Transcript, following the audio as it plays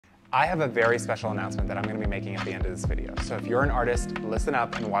I have a very special announcement that I'm going to be making at the end of this video. So if you're an artist, listen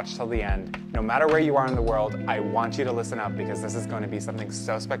up and watch till the end. No matter where you are in the world, I want you to listen up because this is going to be something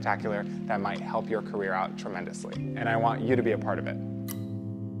so spectacular that might help your career out tremendously. And I want you to be a part of it.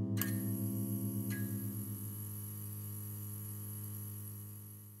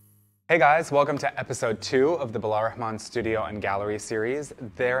 Hey guys, welcome to episode 2 of the Bilal Rehman Studio and Gallery series.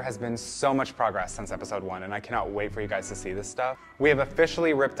 There has been so much progress since episode 1 and I cannot wait for you guys to see this stuff. We have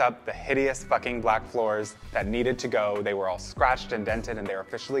officially ripped up the hideous fucking black floors that needed to go. They were all scratched and dented and they're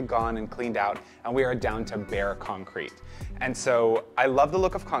officially gone and cleaned out and we are down to bare concrete. And so I love the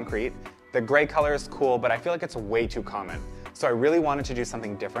look of concrete. The gray color is cool, but I feel like it's way too common. So I really wanted to do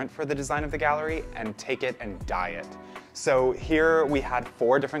something different for the design of the gallery and take it and dye it. So here we had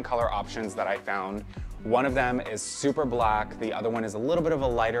 4 different color options that I found. One of them is super black, the other one is a little bit of a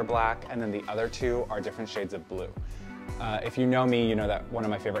lighter black, and then the other 2 are different shades of blue. If you know me, you know that one of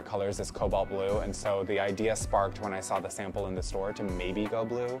my favorite colors is cobalt blue, and so the idea sparked when I saw the sample in the store to maybe go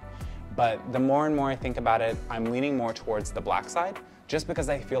blue. But the more and more I think about it, I'm leaning more towards the black side, just because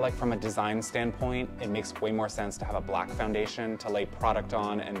I feel like from a design standpoint, it makes way more sense to have a black foundation to lay product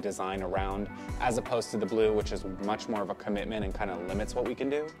on and design around, as opposed to the blue, which is much more of a commitment and kind of limits what we can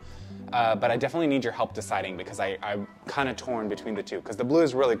do. But I definitely need your help deciding because I'm kind of torn between the 2, because the blue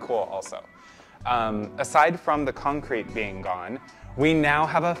is really cool also. Aside from the concrete being gone, we now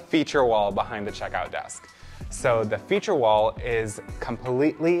have a feature wall behind the checkout desk. So the feature wall is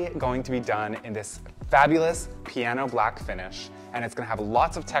completely going to be done in this fabulous piano black finish, and it's going to have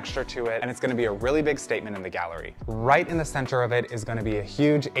lots of texture to it, and it's going to be a really big statement in the gallery. Right in the center of it is going to be a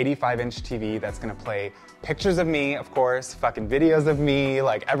huge 85-inch TV that's going to play pictures of me, of course, fucking videos of me,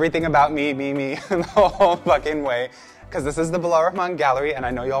 like everything about me, the whole fucking way, because this is the Bilal Rehman gallery, and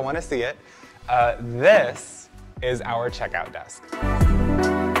I know y'all want to see it. This is our checkout desk.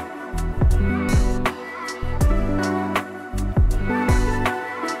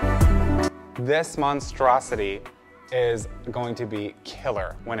 This monstrosity is going to be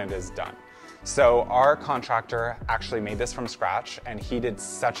killer when it is done. So our contractor actually made this from scratch and he did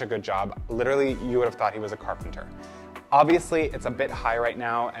such a good job. Literally, you would have thought he was a carpenter. Obviously, it's a bit high right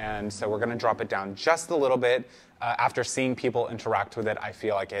now, and so we're gonna drop it down just a little bit. After seeing people interact with it, I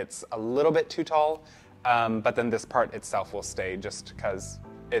feel like it's a little bit too tall, but then this part itself will stay just because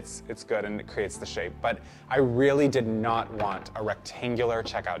it's good and it creates the shape. But I really did not want a rectangular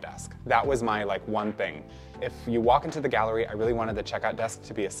checkout desk. That was my one thing. If you walk into the gallery, I really wanted the checkout desk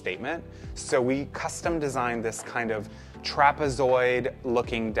to be a statement. So we custom designed this kind of trapezoid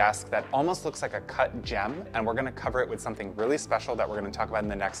looking desk that almost looks like a cut gem, and we're gonna cover it with something really special that we're gonna talk about in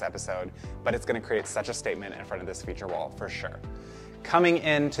the next episode, but it's gonna create such a statement in front of this feature wall for sure. Coming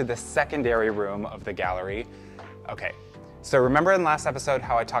into the secondary room of the gallery, okay. So remember in the last episode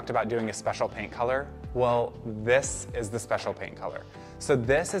how I talked about doing a special paint color? Well, this is the special paint color. So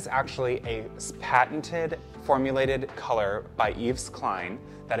this is actually a patented formulated color by Yves Klein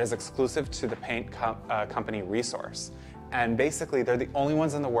that is exclusive to the paint company Resource. And basically they're the only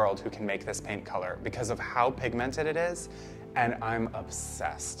ones in the world who can make this paint color because of how pigmented it is, and I'm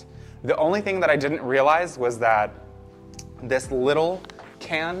obsessed. The only thing that I didn't realize was that this little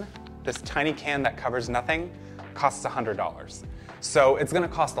can, this tiny can that covers nothing, costs $100. So it's gonna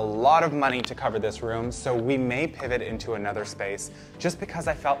cost a lot of money to cover this room, so we may pivot into another space just because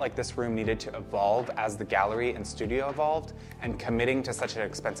I felt like this room needed to evolve as the gallery and studio evolved, and committing to such an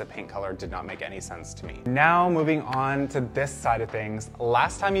expensive paint color did not make any sense to me. Now moving on to this side of things.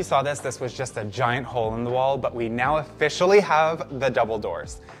 Last time you saw this was just a giant hole in the wall, but we now officially have the double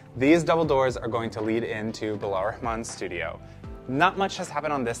doors. These double doors are going to lead into Bilal Rehman's studio. Not much has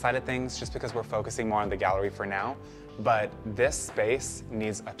happened on this side of things just because we're focusing more on the gallery for now, but this space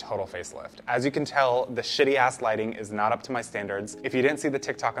needs a total facelift. As you can tell, the shitty ass lighting is not up to my standards. If you didn't see the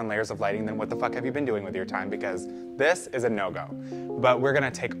TikTok on layers of lighting, then what the fuck have you been doing with your time? Because this is a no-go. But we're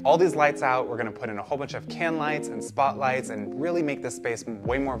gonna take all these lights out, we're gonna put in a whole bunch of can lights and spotlights and really make this space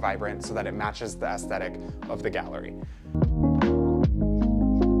way more vibrant so that it matches the aesthetic of the gallery.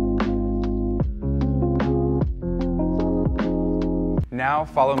 Now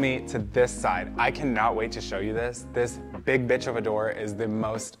follow me to this side. I cannot wait to show you this. This big bitch of a door is the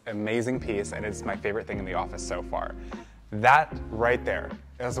most amazing piece and it's my favorite thing in the office so far. That right there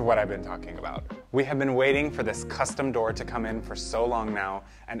is what I've been talking about. We have been waiting for this custom door to come in for so long now,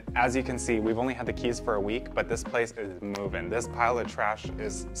 and as you can see, we've only had the keys for a week, but this place is moving. This pile of trash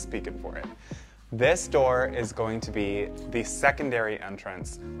is speaking for it. This door is going to be the secondary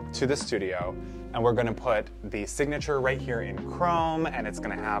entrance to the studio, and we're gonna put the signature right here in chrome, and it's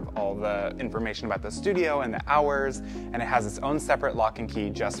gonna have all the information about the studio and the hours, and it has its own separate lock and key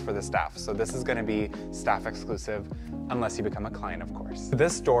just for the staff. So this is gonna be staff exclusive, unless you become a client, of course.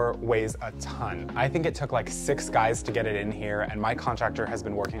 This door weighs a ton. I think it took like 6 guys to get it in here, and my contractor has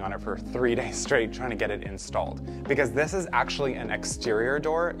been working on it for 3 days straight trying to get it installed. Because this is actually an exterior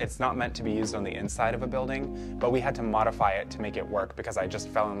door. It's not meant to be used on the inside of a building, but we had to modify it to make it work because I just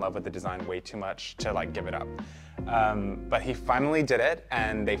fell in love with the design way too much to like give it up. But he finally did it,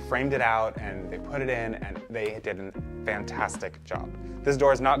 and they framed it out and they put it in, and they did a fantastic job. This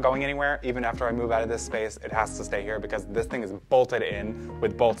door is not going anywhere. Even after I move out of this space, it has to stay here because this thing is bolted in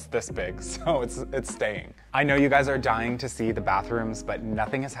with bolts this big, so it's staying. I know you guys are dying to see the bathrooms, but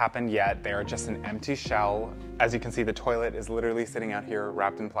nothing has happened yet. They are just an empty shell. As you can see, the toilet is literally sitting out here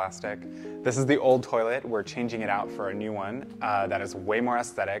wrapped in plastic. This is the old toilet. We're changing it out for a new one that is way more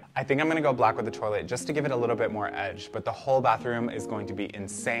aesthetic. I think I'm gonna go black with the toilet just to give it a little bit more edge, but the whole bathroom is going to be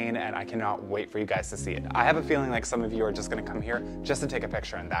insane, and I cannot wait for you guys to see it. I have a feeling like some of you are just gonna come here just to take a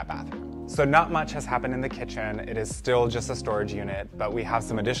picture in that bathroom. So not much has happened in the kitchen. It is still just a storage unit, but we have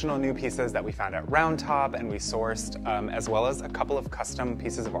some additional new pieces that we found at Round Top and we sourced, as well as a couple of custom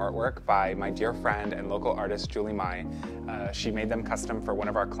pieces of artwork by my dear friend and local artist, Julie Mai. She made them custom for one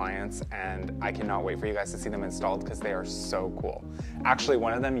of our clients, and I cannot wait for you guys to see them installed because they are so cool. Actually,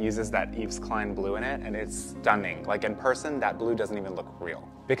 one of them uses that Yves Klein blue in it, and it's stunning. Like in person, that blue doesn't even look real.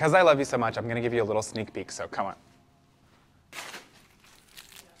 Because I love you so much, I'm gonna give you a little sneak peek, so come on.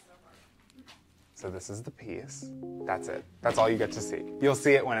 So this is the piece. That's it. That's all you get to see. You'll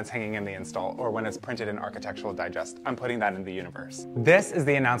see it when it's hanging in the install or when it's printed in Architectural Digest. I'm putting that in the universe. This is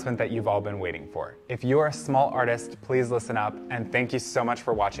the announcement that you've all been waiting for. If you are a small artist, please listen up, and thank you so much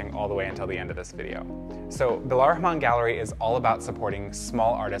for watching all the way until the end of this video. So Bilal Rehman Gallery is all about supporting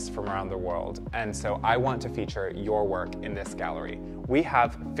small artists from around the world, and so I want to feature your work in this gallery. We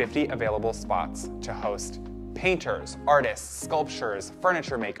have 50 available spots to host painters, artists, sculptures,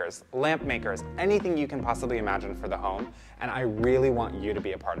 furniture makers, lamp makers, anything you can possibly imagine for the home, and I really want you to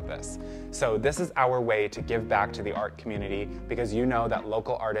be a part of this. So this is our way to give back to the art community, because you know that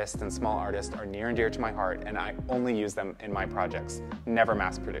local artists and small artists are near and dear to my heart, and I only use them in my projects, never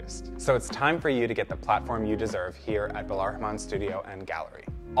mass produced. So it's time for you to get the platform you deserve here at Bilal Rehman Studio and Gallery.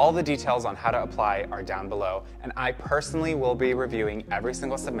 All the details on how to apply are down below, and I personally will be reviewing every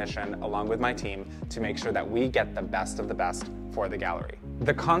single submission along with my team to make sure that we get the best of the best for the gallery.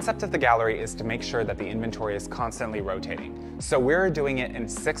 The concept of the gallery is to make sure that the inventory is constantly rotating. So we're doing it in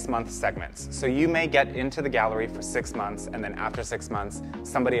 6-month segments. So you may get into the gallery for 6 months, and then after 6 months,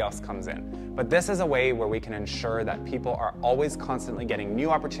 somebody else comes in. But this is a way where we can ensure that people are always constantly getting new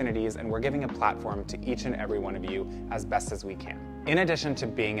opportunities, and we're giving a platform to each and every one of you as best as we can. In addition to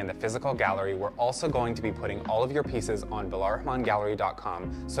being in the physical gallery, we're also going to be putting all of your pieces on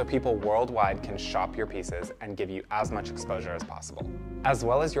bilalrehmangallery.com so people worldwide can shop your pieces and give you as much exposure as possible, as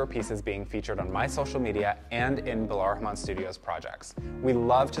well as your pieces being featured on my social media and in Bilal Rehman Studios projects. We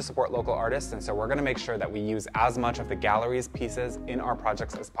love to support local artists, and so we're going to make sure that we use as much of the gallery's pieces in our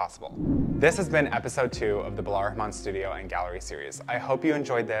projects as possible. This has been episode 2 of the Bilal Rehman Studio and Gallery series. I hope you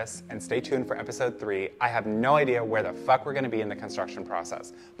enjoyed this, and stay tuned for episode 3. I have no idea where the fuck we're going to be in the construction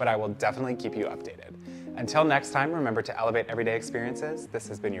process, but I will definitely keep you updated. Until next time, remember to elevate everyday experiences. This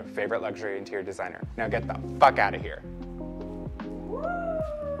has been your favorite luxury interior designer. Now get the fuck out of here.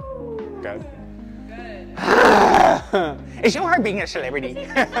 Good? Good. It's so hard being a celebrity.